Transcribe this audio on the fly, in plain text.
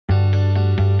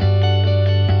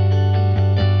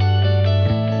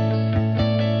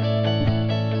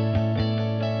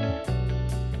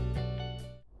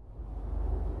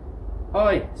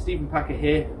Stephen Packer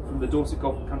here from the Dorset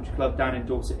Golf and Country Club down in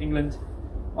Dorset, England.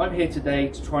 I'm here today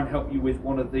to try and help you with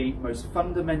one of the most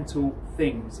fundamental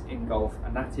things in golf,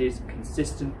 and that is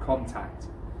consistent contact.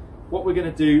 What we're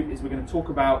going to do is we're going to talk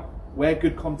about where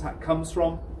good contact comes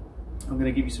from. I'm going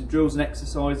to give you some drills and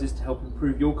exercises to help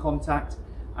improve your contact,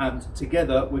 and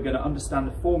together we're going to understand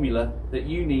the formula that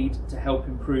you need to help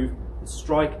improve the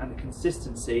strike and the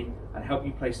consistency and help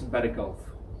you play some better golf.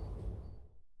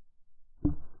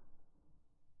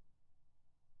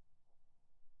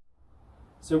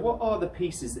 So what are the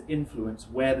pieces that influence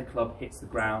where the club hits the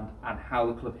ground and how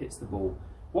the club hits the ball?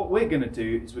 What we're going to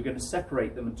do is we're going to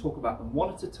separate them and talk about them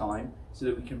one at a time so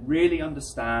that we can really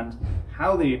understand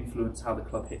how they influence how the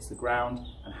club hits the ground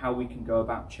and how we can go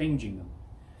about changing them.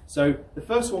 So the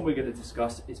first one we're going to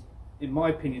discuss is, in my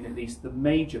opinion at least, the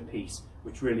major piece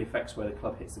which really affects where the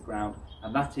club hits the ground,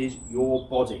 and that is your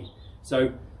body.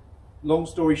 So long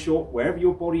story short, wherever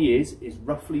your body is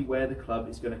roughly where the club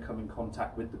is going to come in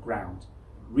contact with the ground.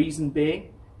 Reason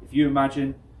being, if you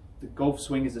imagine the golf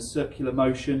swing is a circular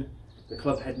motion, the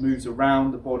club head moves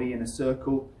around the body in a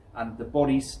circle, and the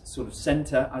body's sort of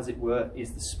centre, as it were,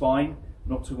 is the spine.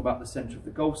 I'm not talking about the centre of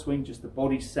the golf swing, just the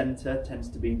body's centre tends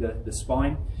to be the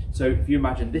spine. So if you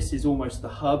imagine this is almost the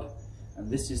hub, and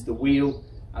this is the wheel,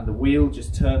 and the wheel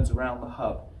just turns around the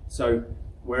hub. So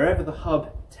wherever the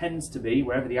hub tends to be,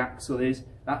 wherever the axle is,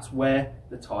 that's where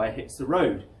the tyre hits the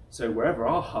road. So wherever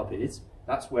our hub is,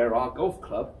 that's where our golf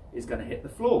club is going to hit the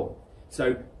floor.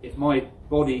 So if my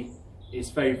body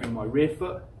is favouring my rear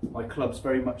foot, my club's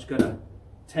very much going to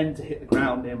tend to hit the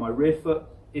ground near my rear foot.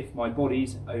 If my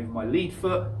body's over my lead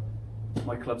foot,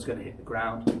 my club's going to hit the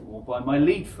ground more by my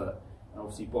lead foot. And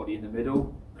obviously body in the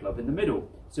middle, club in the middle.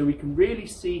 So we can really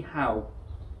see how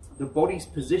the body's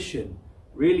position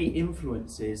really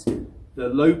influences the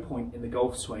low point in the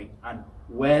golf swing and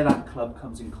where that club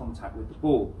comes in contact with the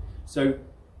ball. So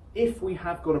if we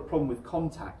have got a problem with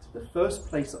contact, the first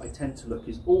place that I tend to look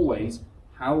is always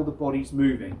how the body's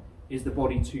moving. Is the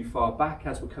body too far back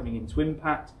as we're coming into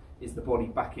impact? Is the body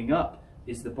backing up?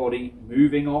 Is the body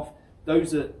moving off?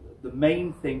 Those are the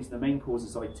main things, the main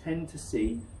causes I tend to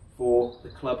see for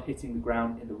the club hitting the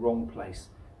ground in the wrong place.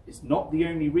 It's not the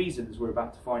only reason, as we're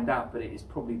about to find out, but it is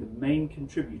probably the main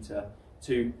contributor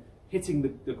to hitting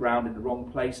the ground in the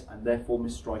wrong place and therefore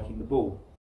misstriking the ball.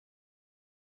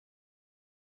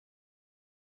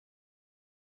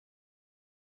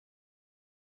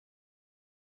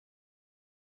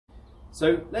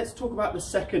 So let's talk about the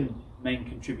second main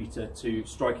contributor to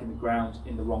striking the ground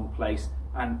in the wrong place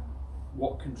and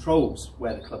what controls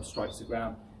where the club strikes the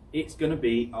ground. It's going to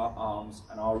be our arms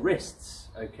and our wrists,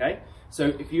 okay? So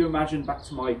if you imagine back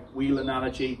to my wheel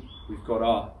analogy, we've got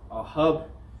our hub,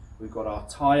 we've got our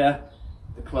tyre,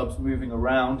 the club's moving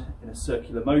around in a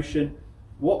circular motion.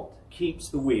 What keeps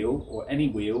the wheel, or any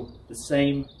wheel, the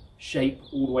same shape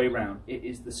all the way around? It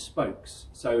is the spokes.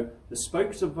 So the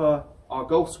spokes of our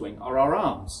golf swing are our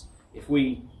arms. If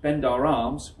we bend our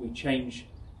arms, we change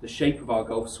the shape of our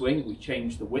golf swing, we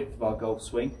change the width of our golf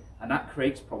swing, and that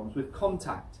creates problems with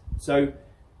contact. So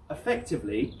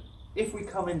effectively, if we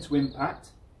come into impact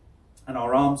and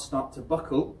our arms start to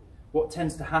buckle, what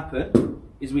tends to happen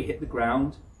is we hit the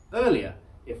ground earlier.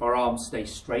 If our arms stay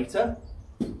straighter,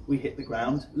 we hit the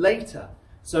ground later.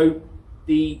 So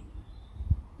the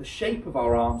shape of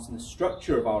our arms and the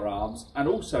structure of our arms, and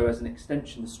also as an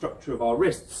extension the structure of our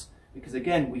wrists, because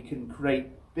again we can create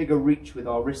bigger reach with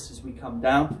our wrists as we come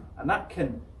down, and that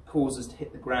can cause us to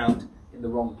hit the ground in the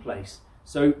wrong place.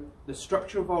 So the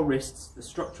structure of our wrists, the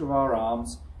structure of our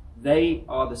arms, they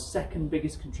are the second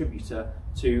biggest contributor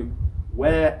to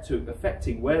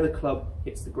affecting where the club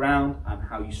hits the ground and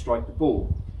how you strike the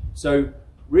ball. So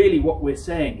really what we're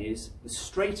saying is the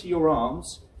straighter your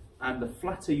arms and the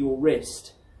flatter your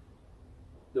wrist,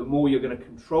 the more you're going to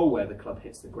control where the club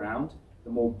hits the ground. The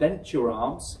more bent your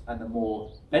arms and the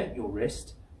more bent your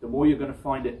wrist, the more you're going to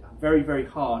find it very, very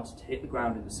hard to hit the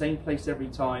ground in the same place every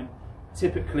time.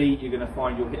 Typically, you're going to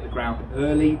find you'll hit the ground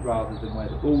early rather than where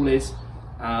the ball is.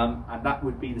 And that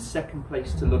would be the second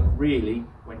place to look really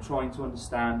when trying to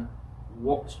understand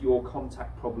what your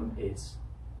contact problem is.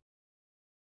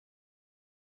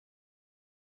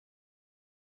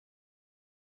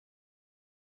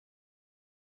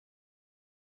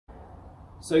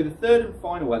 So the third and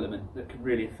final element that can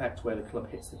really affect where the club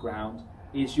hits the ground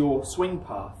is your swing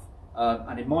path,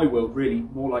 and in my world really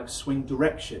more like swing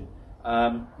direction.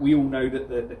 We all know that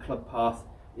the club path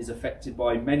is affected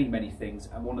by many things,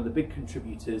 and one of the big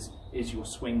contributors is your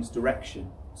swing's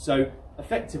direction. So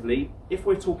effectively, if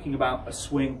we're talking about a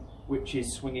swing which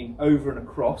is swinging over and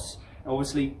across,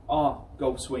 obviously our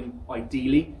golf swing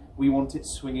ideally we want it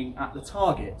swinging at the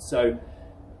target. So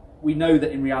we know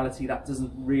that in reality that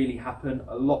doesn't really happen.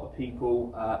 A lot of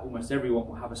people, almost everyone,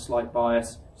 will have a slight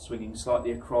bias, swinging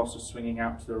slightly across or swinging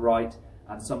out to the right,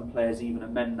 and some players even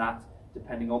amend that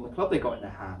depending on the club they got in their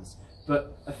hands.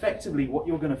 But effectively what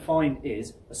you're going to find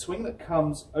is a swing that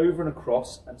comes over and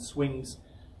across and swings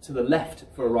to the left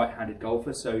for a right-handed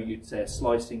golfer, so you'd say a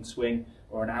slicing swing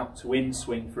or an out-to-in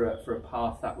swing for a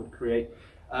path that would create.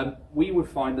 We would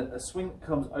find that a swing that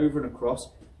comes over and across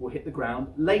will hit the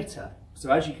ground later.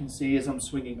 So as you can see, as I'm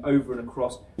swinging over and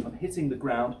across, I'm hitting the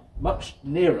ground much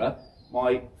nearer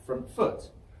my front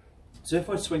foot. So if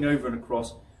I swing over and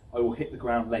across, I will hit the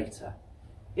ground later.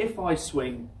 If I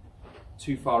swing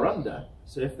too far under,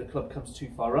 so if the club comes too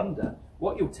far under,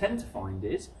 what you'll tend to find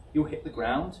is you'll hit the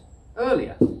ground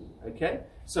earlier. Okay,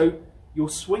 so your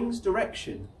swing's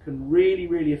direction can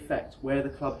really affect where the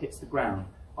club hits the ground.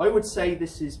 I would say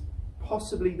this is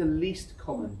possibly the least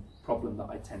common problem that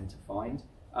I tend to find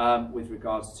with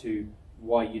regards to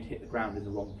why you'd hit the ground in the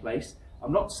wrong place.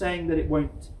 I'm not saying that it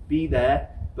won't be there,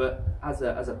 but as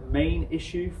a main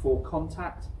issue for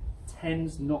contact,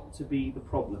 tends not to be the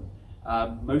problem.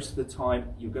 Most of the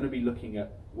time you're going to be looking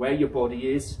at where your body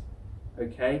is,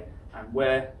 okay, and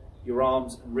where your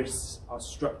arms and wrists are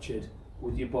structured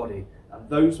with your body, and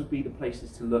those would be the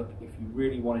places to look if you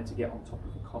really wanted to get on top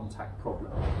of a contact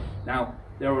problem. Now,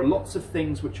 there are lots of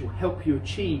things which will help you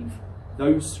achieve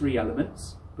those three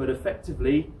elements, but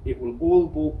effectively it will all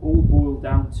boil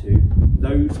down to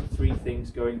those three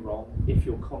things going wrong if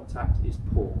your contact is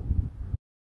poor.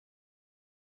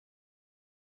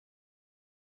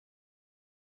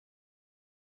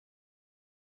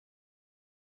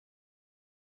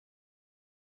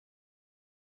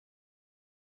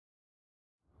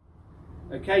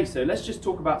 Okay, so let's just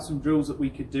talk about some drills that we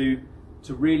could do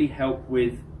to really help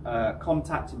with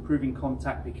contact, improving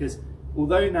contact, because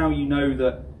although now you know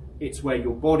that it's where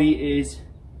your body is,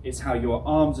 it's how your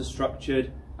arms are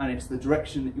structured, and it's the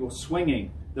direction that you're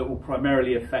swinging that will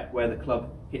primarily affect where the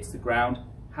club hits the ground,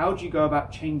 how do you go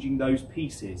about changing those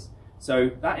pieces?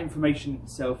 So that information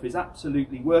itself is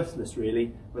absolutely worthless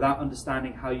really without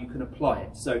understanding how you can apply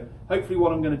it. So hopefully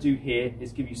what I'm going to do here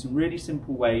is give you some really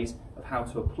simple ways of how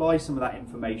to apply some of that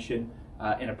information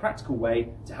in a practical way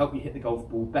to help you hit the golf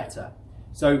ball better.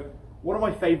 So one of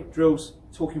my favourite drills,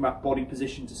 talking about body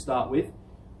position to start with,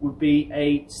 would be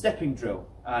a stepping drill.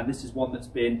 And this is one that's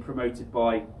been promoted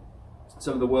by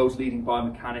some of the world's leading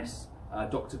biomechanists,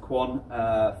 Dr. Kwon,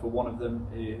 for one of them,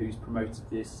 who's promoted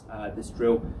this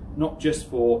drill, not just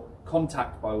for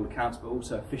contact by all accounts, but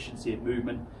also efficiency and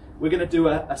movement. We're going to do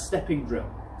a stepping drill.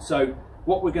 So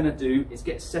what we're going to do is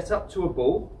get set up to a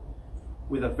ball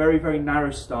with a very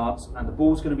narrow stance, and the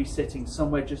ball's going to be sitting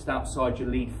somewhere just outside your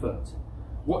lead foot.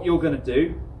 What you're going to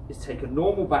do is take a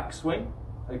normal backswing,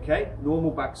 okay,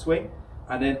 normal backswing,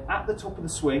 and then at the top of the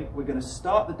swing, we're going to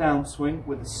start the downswing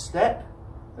with a step,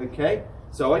 okay.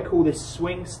 So I call this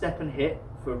swing, step and hit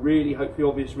for really hopefully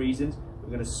obvious reasons. We're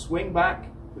going to swing back,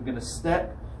 we're going to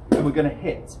step, and we're going to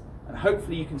hit. And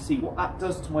hopefully you can see what that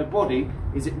does to my body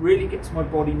is it really gets my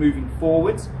body moving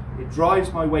forwards. It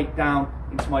drives my weight down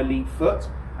into my lead foot,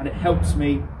 and it helps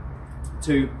me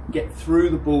to get through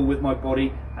the ball with my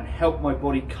body and help my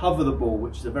body cover the ball,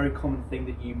 which is a very common thing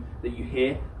that you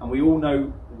hear. And we all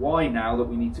know why now that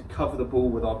we need to cover the ball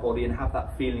with our body and have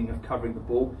that feeling of covering the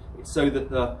ball. It's so that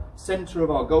the center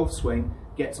of our golf swing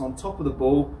gets on top of the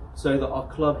ball so that our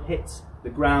club hits the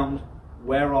ground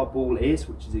where our ball is,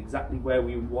 which is exactly where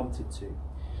we would want it to.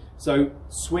 So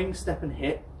swing, step and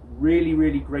hit,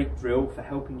 really great drill for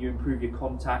helping you improve your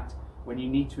contact when you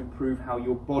need to improve how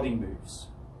your body moves.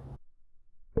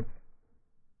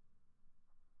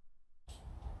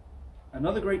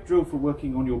 Another great drill for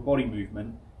working on your body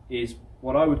movement is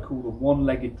what I would call the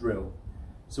one-legged drill.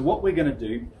 So what we're going to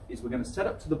do is we're going to set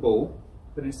up to the ball,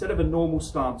 but instead of a normal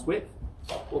stance width,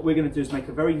 what we're going to do is make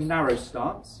a very narrow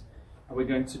stance, and we're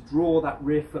going to draw that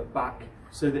rear foot back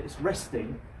so that it's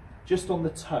resting just on the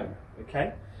toe,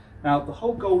 okay? Now the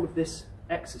whole goal of this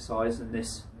exercise and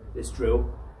this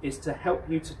drill is to help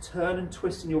you to turn and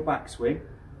twist in your backswing,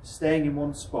 staying in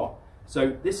one spot.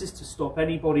 So this is to stop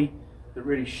anybody that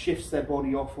really shifts their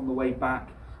body off on the way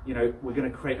back. You know, we're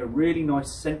going to create a really nice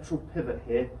central pivot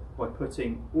here by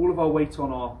putting all of our weight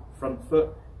on our front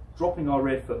foot, dropping our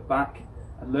rear foot back,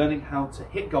 and learning how to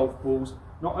hit golf balls,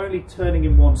 not only turning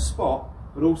in one spot,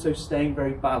 but also staying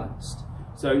very balanced.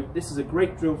 So this is a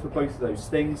great drill for both of those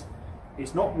things.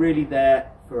 It's not really there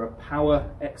for a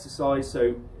power exercise,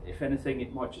 so if anything,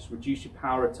 it might just reduce your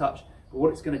power a touch. But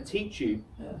what it's going to teach you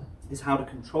is how to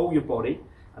control your body,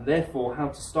 and therefore how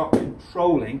to start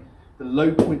controlling the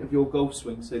low point of your golf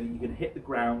swing so that you can hit the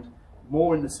ground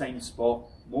more in the same spot,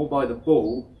 more by the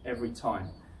ball every time.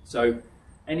 So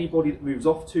anybody that moves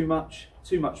off too much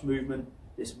movement,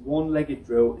 this one-legged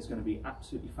drill is going to be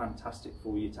absolutely fantastic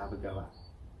for you to have a go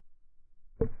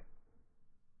at.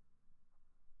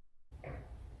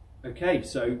 Okay,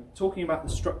 so talking about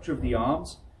the structure of the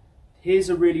arms, here's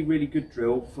a really, really good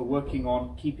drill for working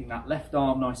on keeping that left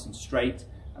arm nice and straight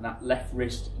and that left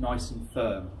wrist nice and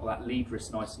firm, or that lead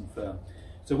wrist nice and firm.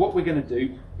 So what we're going to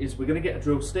do is we're going to get a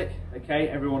drill stick. Okay,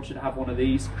 everyone should have one of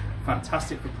these.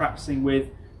 Fantastic for practicing with.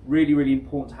 Really, really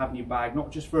important to have in your bag,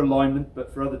 not just for alignment,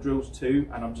 but for other drills too.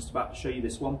 And I'm just about to show you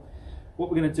this one. What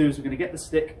we're going to do is we're going to get the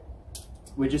stick.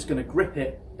 We're just going to grip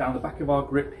it down the back of our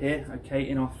grip here, okay,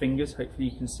 in our fingers. Hopefully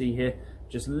you can see here.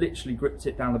 Just literally gripped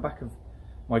it down the back of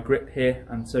my grip here,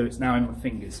 and so it's now in my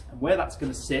fingers. And where that's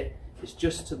going to sit is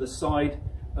just to the side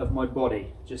of my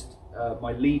body, just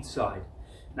my lead side.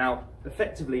 Now,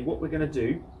 effectively, what we're going to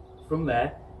do from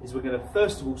there is we're going to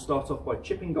first of all start off by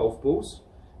chipping golf balls.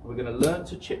 We're going to learn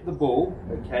to chip the ball,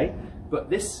 okay? But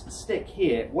this stick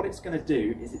here, what it's going to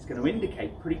do is it's going to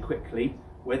indicate pretty quickly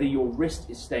whether your wrist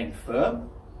is staying firm.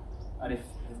 And if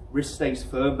the wrist stays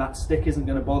firm, that stick isn't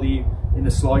going to bother you in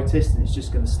the slightest, and it's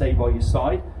just going to stay by your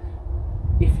side.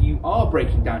 If you are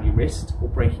breaking down your wrist or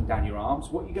breaking down your arms,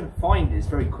 what you're going to find is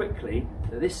very quickly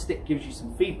that this stick gives you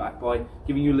some feedback by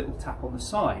giving you a little tap on the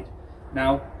side.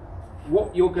 Now,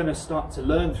 what you're going to start to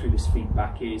learn through this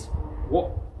feedback is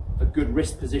what a good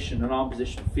wrist position and arm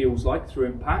position feels like through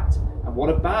impact, and what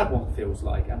a bad one feels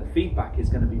like, and the feedback is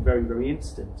going to be very, very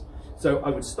instant. So I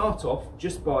would start off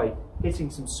just by hitting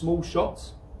some small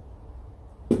shots,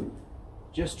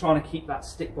 just trying to keep that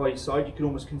stick by your side. You can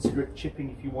almost consider it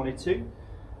chipping if you wanted to.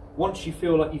 Once you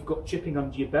feel like you've got chipping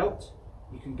under your belt,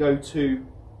 you can go to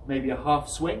maybe a half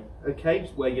swing,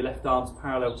 okay, where your left arm's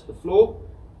parallel to the floor,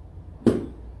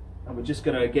 and we're just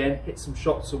going to again hit some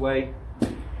shots away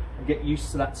and get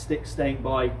used to that stick staying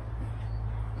by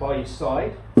your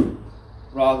side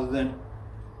rather than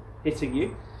hitting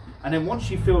you. And then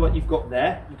once you feel like you've got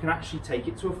there, you can actually take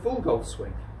it to a full golf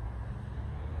swing.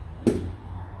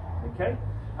 Okay,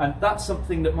 and that's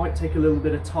something that might take a little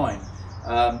bit of time.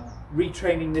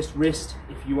 Retraining this wrist,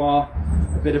 if you are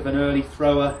a bit of an early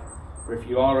thrower, or if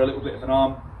you are a little bit of an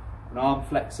arm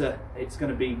flexor, it's going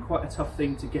to be quite a tough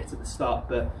thing to get at the start.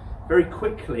 But very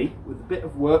quickly, with a bit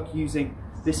of work using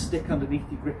this stick underneath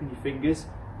your grip in your fingers,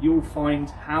 you will find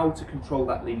how to control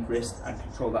that lead wrist and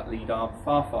control that lead arm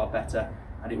far, far better,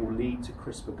 and it will lead to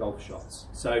crisper golf shots.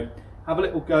 So have a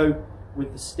little go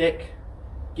with the stick.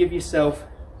 Give yourself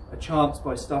a chance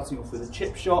by starting off with a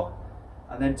chip shot,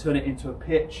 and then turn it into a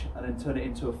pitch, and then turn it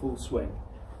into a full swing.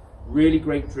 Really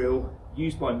great drill,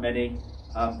 used by many.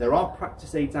 There are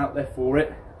practice aids out there for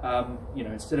it. You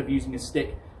know, instead of using a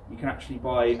stick, you can actually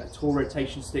buy a tour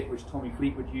rotation stick, which Tommy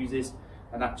Fleetwood uses,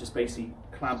 and that just basically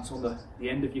clamps on the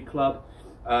end of your club.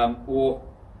 Or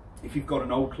if you've got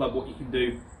an old club, what you can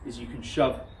do is you can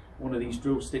shove one of these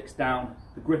drill sticks down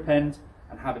the grip end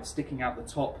and have it sticking out the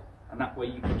top, and that way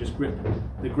you can just grip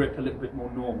the grip a little bit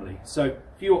more normally. So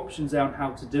a few options there on how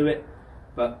to do it,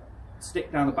 but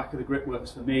stick down the back of the grip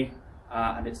works for me,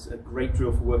 and it's a great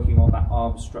drill for working on that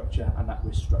arm structure and that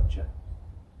wrist structure.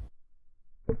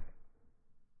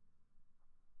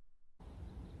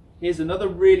 Here's another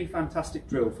really fantastic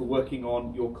drill for working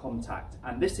on your contact,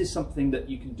 and this is something that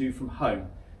you can do from home.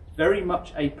 Very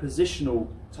much a positional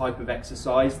type of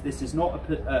exercise. This is not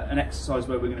an exercise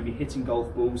where we're going to be hitting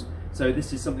golf balls, so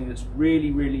this is something that's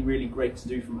really, really, really great to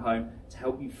do from home to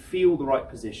help you feel the right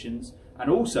positions. And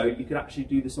also you could actually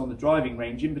do this on the driving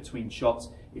range in between shots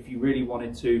if you really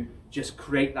wanted to just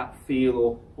create that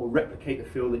feel or replicate the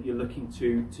feel that you're looking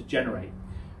to generate.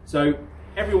 So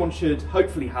everyone should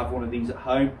hopefully have one of these at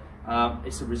home.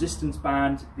 It's a resistance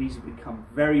band. These have become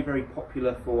very, very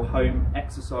popular for home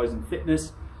exercise and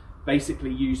fitness,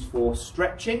 basically used for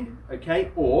stretching,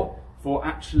 okay, or for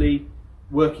actually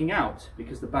working out,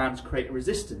 because the bands create a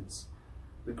resistance.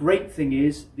 The great thing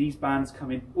is these bands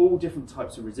come in all different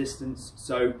types of resistance,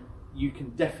 so you can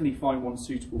definitely find one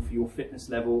suitable for your fitness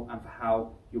level and for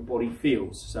how your body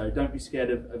feels. So don't be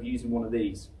scared of using one of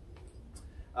these.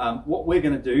 What we're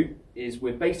going to do is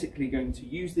we're basically going to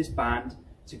use this band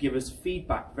to give us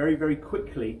feedback very, very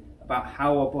quickly about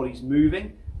how our body's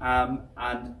moving,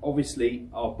 and obviously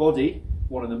our body,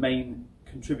 one of the main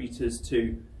contributors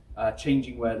to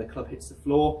changing where the club hits the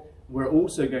floor. We're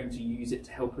also going to use it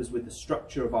to help us with the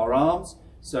structure of our arms.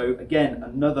 So again,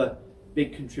 another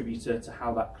big contributor to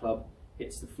how that club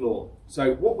hits the floor.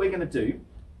 So what we're going to do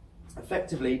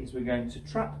effectively is we're going to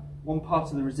trap one part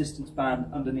of the resistance band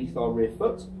underneath our rear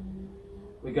foot.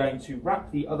 we're going to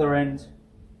wrap the other end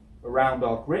around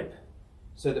our grip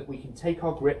so that we can take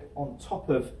our grip on top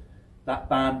of that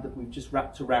band that we've just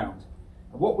wrapped around.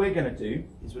 And what we're going to do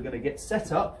is we're going to get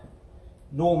set up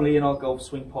normally in our golf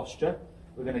swing posture.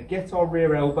 We're going to get our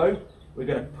rear elbow, we're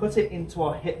going to put it into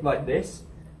our hip like this,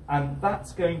 and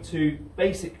that's going to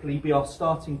basically be our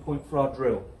starting point for our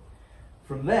drill.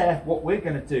 From there, what we're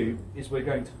going to do is we're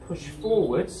going to push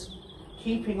forwards,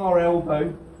 keeping our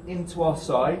elbow into our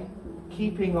side,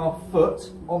 keeping our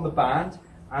foot on the band,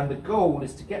 and the goal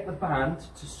is to get the band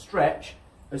to stretch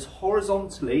as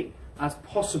horizontally as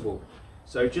possible.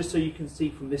 So just so you can see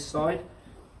from this side,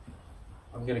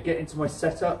 I'm going to get into my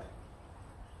setup,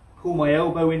 pull my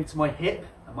elbow into my hip,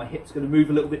 and my hip's going to move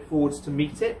a little bit forwards to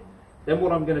meet it. Then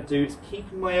what I'm going to do is,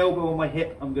 keeping my elbow on my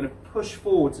hip, I'm going to push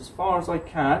forwards as far as I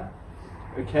can.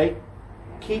 Okay,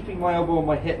 keeping my elbow on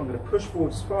my hip, I'm going to push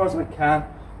forward as far as I can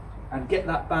and get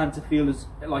that band to feel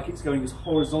like it's going as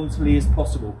horizontally as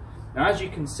possible. Now, as you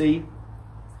can see,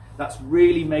 that's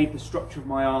really made the structure of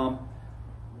my arm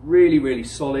really, really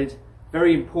solid.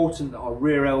 Very important that our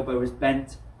rear elbow is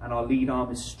bent and our lead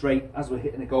arm is straight as we're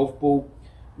hitting a golf ball.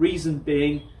 Reason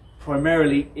being,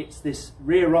 primarily, it's this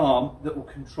rear arm that will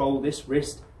control this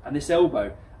wrist and this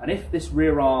elbow. And if this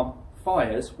rear arm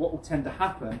fires, what will tend to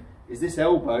happen is this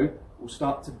elbow will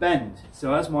start to bend.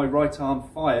 So as my right arm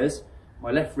fires,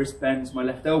 my left wrist bends, my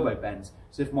left elbow bends.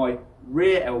 So if my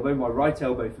rear elbow, my right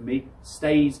elbow for me,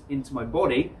 stays into my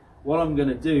body, what I'm going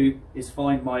to do is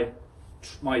find my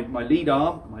lead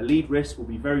arm, my lead wrist will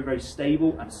be very, very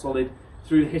stable and solid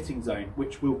through the hitting zone,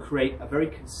 which will create a very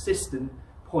consistent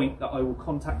point that I will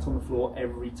contact on the floor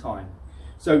every time.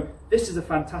 So this is a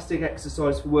fantastic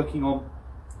exercise for working on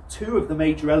two of the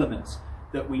major elements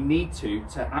that we need to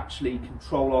actually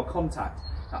control our contact.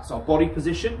 That's our body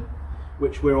position,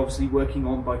 which we're obviously working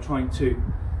on by trying to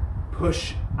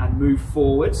push and move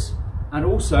forwards, and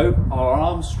also our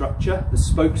arm structure, the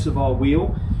spokes of our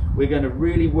wheel. We're going to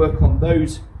really work on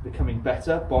those becoming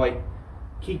better by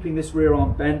keeping this rear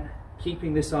arm bent,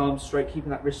 keeping this arm straight, keeping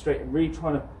that wrist straight, and really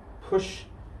trying to push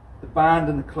the band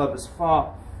and the club as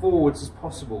far forwards as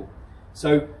possible.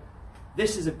 So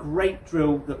this is a great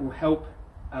drill that will help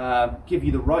give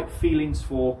you the right feelings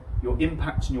for your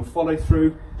impact and your follow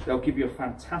through. They'll give you a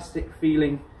fantastic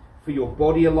feeling for your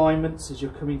body alignments as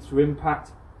you're coming through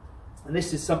impact. And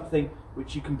this is something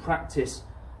which you can practice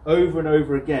over and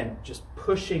over again, just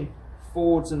pushing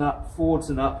forwards and up,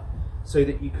 so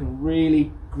that you can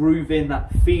really groove in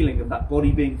that feeling of that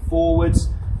body being forwards,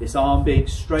 this arm being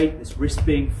straight, this wrist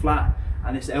being flat,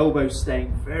 and this elbow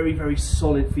staying very, very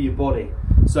solid for your body.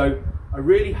 So I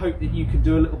really hope that you can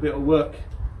do a little bit of work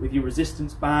with your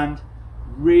resistance band.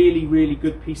 Really, really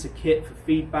good piece of kit for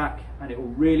feedback, and it will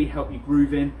really help you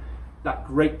groove in that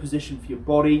great position for your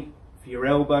body, for your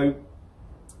elbow,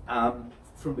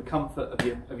 from the comfort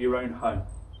of your own home.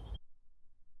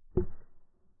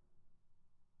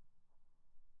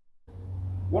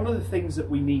 One of the things that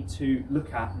we need to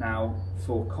look at now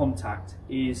for contact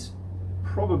is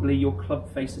probably your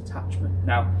club face attachment.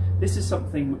 Now, this is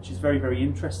something which is very, very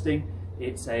interesting.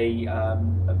 It's a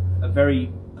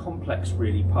very complex,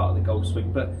 really, part of the golf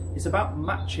swing, but it's about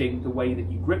matching the way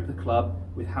that you grip the club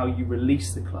with how you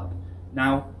release the club.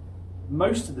 Now,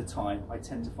 most of the time, I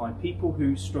tend to find people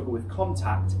who struggle with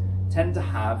contact tend to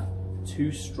have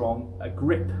too strong a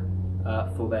grip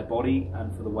for their body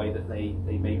and for the way that they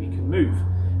maybe can move.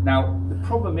 Now, the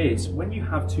problem is when you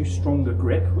have too strong a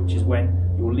grip, which is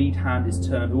when your lead hand is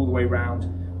turned all the way around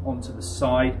onto the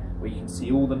side, where you can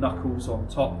see all the knuckles on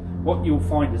top, what you'll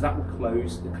find is that will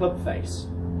close the club face.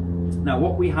 Now,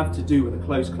 what we have to do with a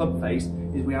closed club face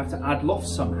is we have to add loft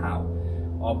somehow.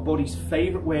 Our body's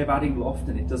favourite way of adding loft,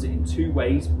 and it does it in two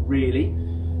ways really,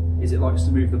 is it likes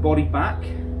to move the body back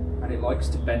and it likes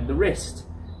to bend the wrist.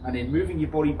 And in moving your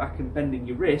body back and bending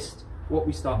your wrist, what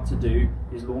we start to do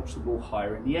is launch the ball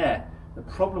higher in the air. The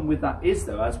problem with that is,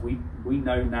 though, as we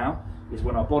know now, is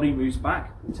when our body moves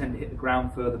back, we tend to hit the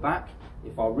ground further back.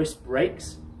 If our wrist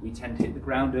breaks, we tend to hit the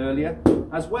ground earlier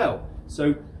as well.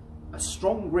 So a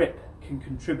strong grip can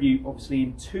contribute obviously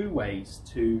in two ways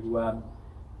to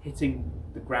hitting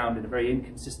the ground in a very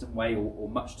inconsistent way or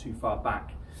much too far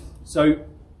back. So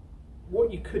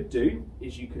what you could do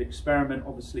is you could experiment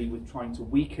obviously with trying to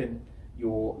weaken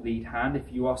your lead hand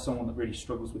if you are someone that really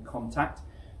struggles with contact,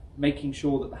 making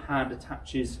sure that the hand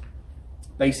attaches,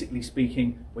 basically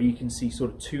speaking, where you can see sort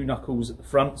of two knuckles at the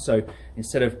front. So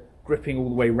instead of gripping all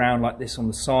the way around like this on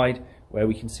the side, where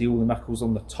we can see all the knuckles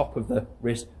on the top of the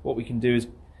wrist, what we can do is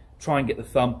try and get the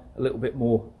thumb a little bit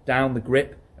more down the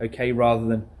grip, okay, rather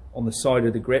than on the side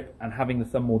of the grip. And having the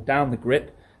thumb more down the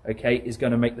grip, okay, is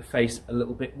going to make the face a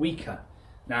little bit weaker.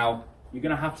 Now, you're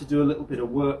going to have to do a little bit of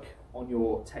work on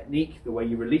your technique, the way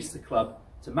you release the club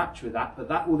to match with that, but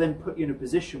that will then put you in a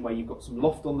position where you've got some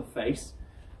loft on the face.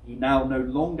 You now no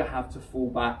longer have to fall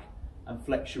back and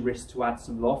flex your wrist to add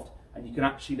some loft, and you can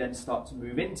actually then start to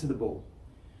move into the ball.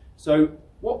 So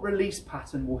what release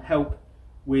pattern will help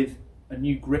with a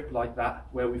new grip like that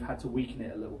where we've had to weaken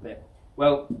it a little bit?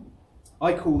 Well,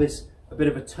 I call this a bit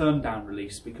of a turn down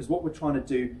release, because what we're trying to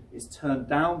do is turn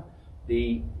down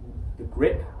the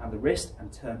grip and the wrist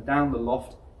and turn down the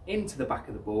loft into the back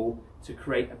of the ball to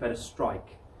create a better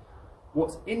strike.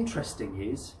 What's interesting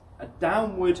is a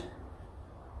downward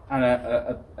and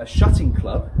a shutting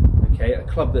club, okay, a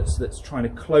club that's trying to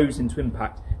close into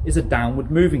impact, is a downward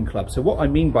moving club. So what I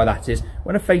mean by that is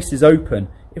when a face is open,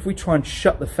 if we try and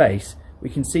shut the face,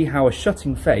 we can see how a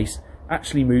shutting face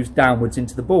actually moves downwards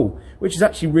into the ball, which is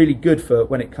actually really good for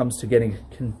when it comes to getting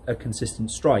a consistent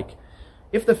strike.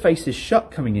 If the face is shut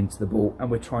coming into the ball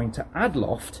and we're trying to add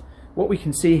loft, what we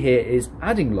can see here is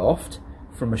adding loft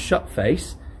from a shut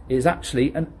face is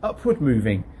actually an upward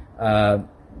moving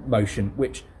motion,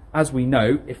 which, as we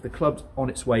know, if the club's on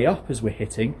its way up as we're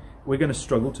hitting, we're going to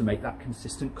struggle to make that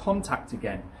consistent contact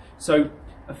again. So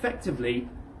effectively,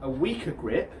 a weaker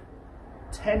grip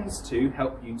tends to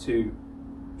help you to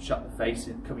shut the face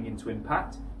coming into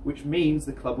impact, which means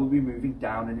the club will be moving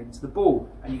down and into the ball,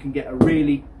 and you can get a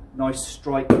really nice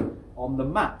strike on the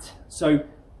mat. So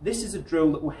this is a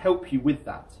drill that will help you with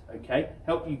that, okay?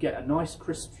 Help you get a nice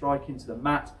crisp strike into the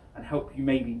mat and help you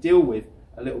maybe deal with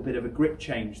a little bit of a grip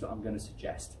change that I'm going to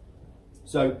suggest.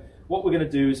 So what we're going to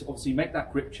do is obviously make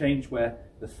that grip change where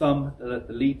the thumb, the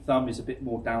lead thumb, is a bit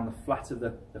more down the flat of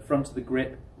the front of the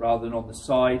grip rather than on the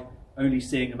side, only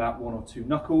seeing about 1 or 2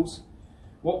 knuckles.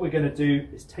 What we're going to do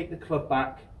is take the club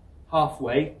back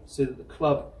halfway so that the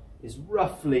club is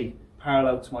roughly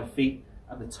parallel to my feet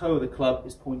and the toe of the club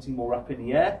is pointing more up in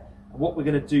the air. And what we're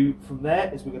going to do from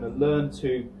there is we're going to learn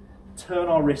to turn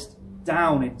our wrist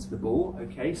down into the ball,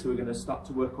 okay? So we're going to start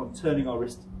to work on turning our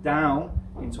wrist down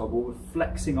into our ball, we're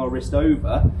flexing our wrist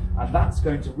over, and that's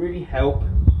going to really help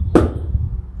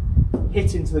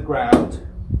hit into the ground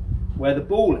where the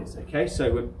ball is, okay?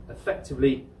 So we're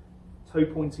effectively toe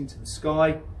pointing to the sky,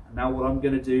 and now what I'm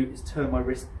going to do is turn my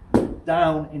wrist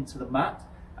down into the mat,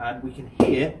 and we can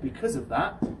hear, because of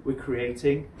that, we're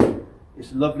creating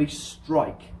this lovely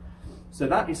strike. So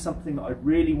that is something that I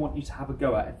really want you to have a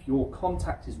go at. If your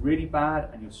contact is really bad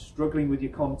and you're struggling with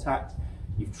your contact,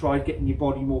 you've tried getting your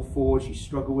body more forward, you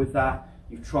struggle with that,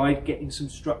 you've tried getting some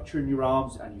structure in your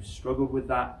arms and you've struggled with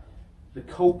that, the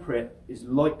culprit is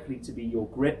likely to be your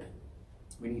grip.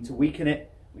 We need to weaken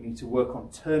it, we need to work on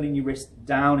turning your wrist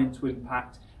down into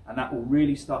impact, and that will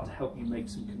really start to help you make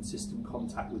some consistent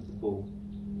contact with the ball.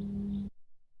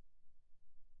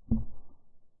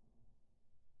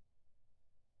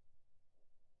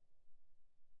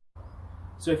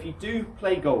 So if you do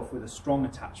play golf with a strong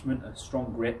attachment, a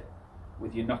strong grip,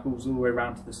 with your knuckles all the way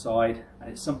around to the side,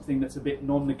 and it's something that's a bit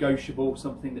non-negotiable,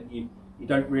 something that you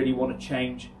don't really want to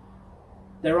change,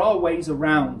 there are ways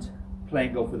around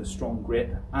playing golf with a strong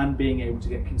grip and being able to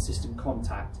get consistent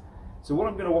contact. So what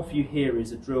I'm going to offer you here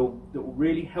is a drill that will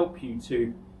really help you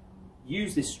to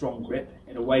use this strong grip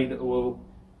in a way that will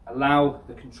allow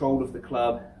the control of the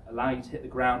club, allow you to hit the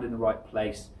ground in the right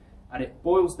place. And it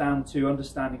boils down to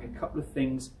understanding a couple of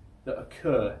things that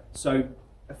occur. So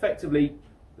effectively,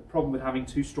 the problem with having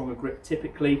too strong a grip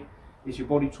typically is your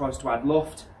body tries to add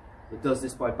loft. It does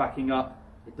this by backing up.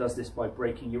 It does this by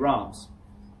breaking your arms.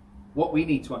 What we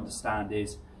need to understand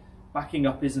is backing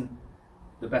up isn't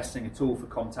the best thing at all for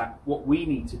contact. What we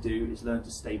need to do is learn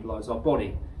to stabilize our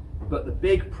body. But the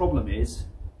big problem is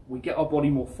we get our body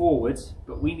more forwards,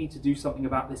 but we need to do something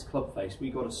about this club face.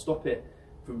 We've got to stop it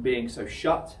from being so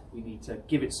shut. We need to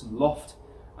give it some loft.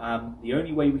 The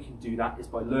only way we can do that is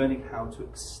by learning how to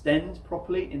extend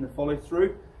properly in the follow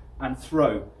through and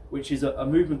throw, which is a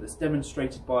movement that's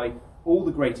demonstrated by all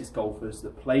the greatest golfers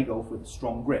that play golf with a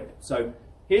strong grip. So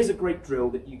here's a great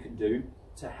drill that you can do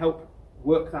to help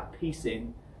work that piece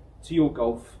in to your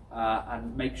golf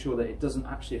and make sure that it doesn't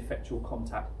actually affect your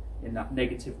contact in that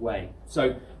negative way.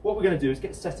 So what we're going to do is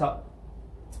get set up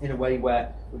in a way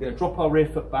where we're going to drop our rear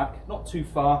foot back, not too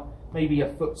far, maybe a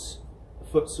foot's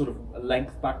sort of a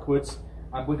length backwards,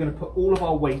 and we're going to put all of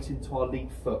our weight into our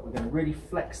lead foot. We're going to really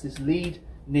flex this lead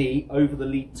knee over the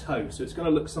lead toe. So it's going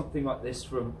to look something like this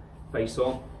from face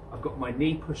on. I've got my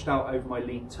knee pushed out over my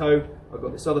lead toe, I've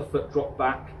got this other foot dropped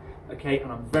back, okay,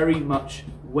 and I'm very much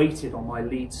weighted on my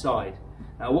lead side.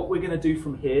 Now what we're going to do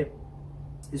from here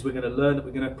is we're going to learn that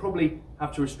we're going to probably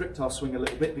have to restrict our swing a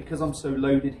little bit because I'm so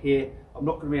loaded here. I'm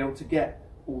not going to be able to get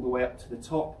all the way up to the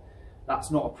top. that's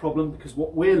not a problem, because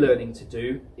what we're learning to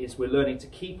do is we're learning to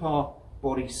keep our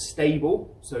body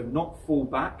stable, so not fall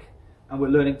back, and we're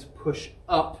learning to push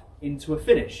up into a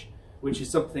finish, which is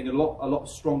something a lot of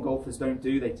strong golfers don't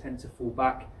do. They tend to fall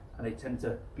back and they tend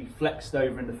to be flexed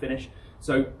over in the finish.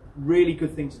 So really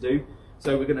good thing to do.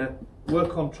 So we're going to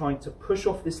work on trying to push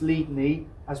off this lead knee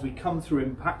as we come through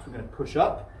impact. We're going to push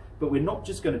up, but we're not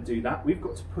just going to do that. We've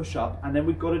got to push up, and then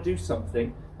we've got to do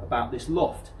something about this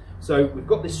loft. So we've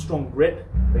got this strong grip,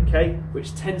 okay,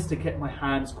 which tends to get my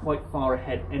hands quite far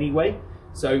ahead anyway.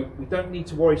 So we don't need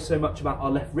to worry so much about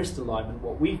our left wrist alignment.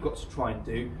 What we've got to try and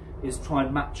do is try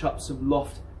and match up some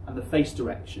loft and the face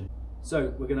direction.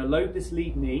 So we're going to load this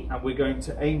lead knee, and we're going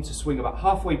to aim to swing about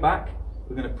halfway back.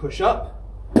 We're going to push up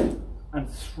and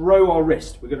throw our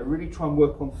wrist. We're going to really try and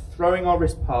work on throwing our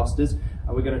wrist past us,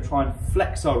 and we're going to try and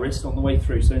flex our wrist on the way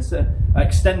through. So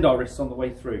extend our wrist on the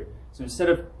way through. So instead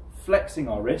of flexing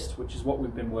our wrist, which is what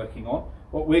we've been working on,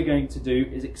 what we're going to do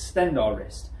is extend our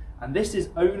wrist. And this is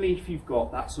only if you've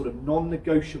got that sort of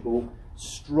non-negotiable,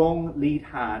 strong lead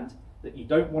hand that you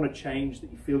don't want to change,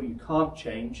 that you feel you can't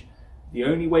change. The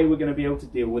only way we're going to be able to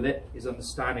deal with it is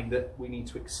understanding that we need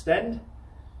to extend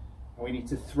and we need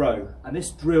to throw. And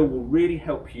this drill will really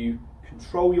help you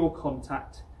control your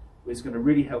contact. It's going to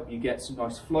really help you get some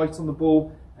nice flight on the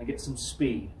ball and get some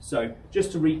speed. So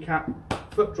just to recap,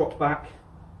 foot drop back,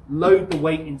 load the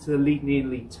weight into the lead knee and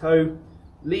lead toe,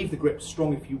 leave the grip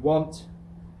strong if you want,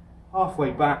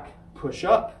 halfway back, push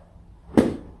up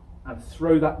and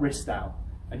throw that wrist down.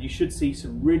 And you should see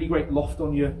some really great loft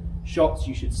on your shots.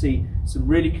 You should see some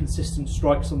really consistent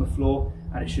strikes on the floor,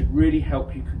 and it should really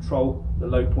help you control the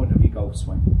low point of your golf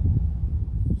swing.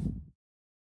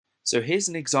 So here's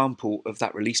an example of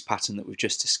that release pattern that we've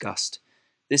just discussed.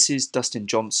 This is Dustin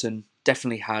Johnson,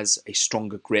 definitely has a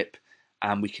stronger grip,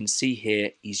 and we can see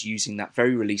here he's using that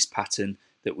very release pattern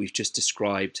that we've just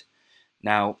described.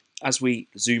 Now, as we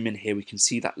zoom in here, we can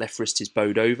see that left wrist is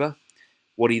bowed over.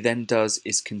 What he then does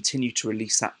is continue to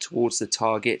release that towards the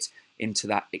target into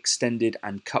that extended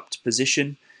and cupped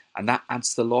position, and that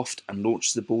adds the loft and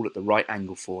launches the ball at the right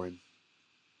angle for him.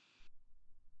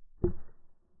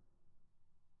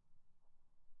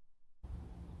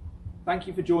 Thank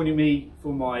you for joining me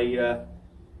for my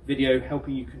video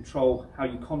helping you control how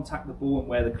you contact the ball and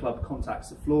where the club contacts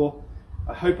the floor.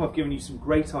 I hope I've given you some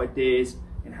great ideas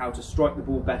in how to strike the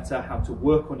ball better, how to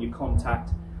work on your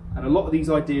contact. And a lot of these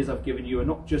ideas I've given you are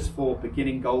not just for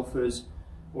beginning golfers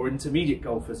or intermediate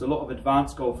golfers. A lot of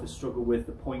advanced golfers struggle with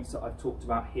the points that I've talked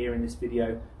about here in this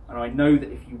video. And I know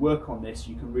that if you work on this,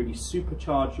 you can really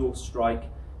supercharge your strike.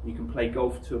 You can play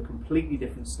golf to a completely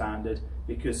different standard,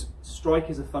 because strike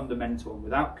is a fundamental. And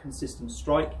without consistent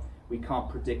strike, we can't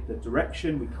predict the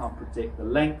direction, we can't predict the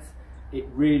length. It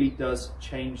really does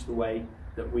change the way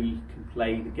that we can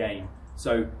play the game.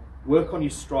 So work on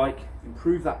your strike,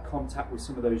 improve that contact with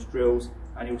some of those drills,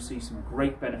 and you'll see some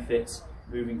great benefits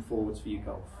moving forwards for your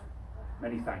golf.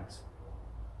 Many thanks.